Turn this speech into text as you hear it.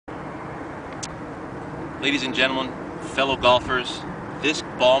Ladies and gentlemen, fellow golfers, this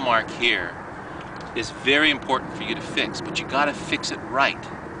ball mark here is very important for you to fix, but you gotta fix it right.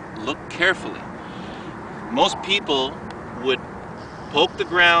 Look carefully. Most people would poke the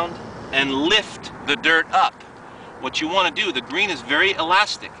ground and lift the dirt up. What you want to do, the green is very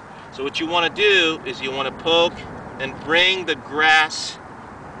elastic, so what you want to do is you want to poke and bring the grass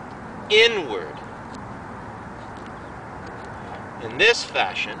inward. In this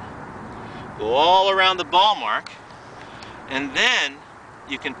fashion, go all around the ball mark, and then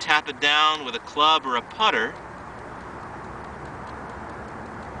you can tap it down with a club or a putter.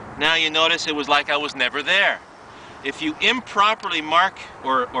 Now you notice it was like I was never there. If you improperly mark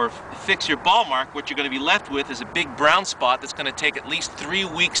or fix your ball mark, what you're going to be left with is a big brown spot that's going to take at least 3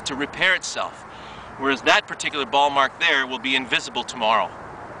 weeks to repair itself. Whereas that particular ball mark there will be invisible tomorrow.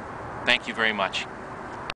 Thank you very much.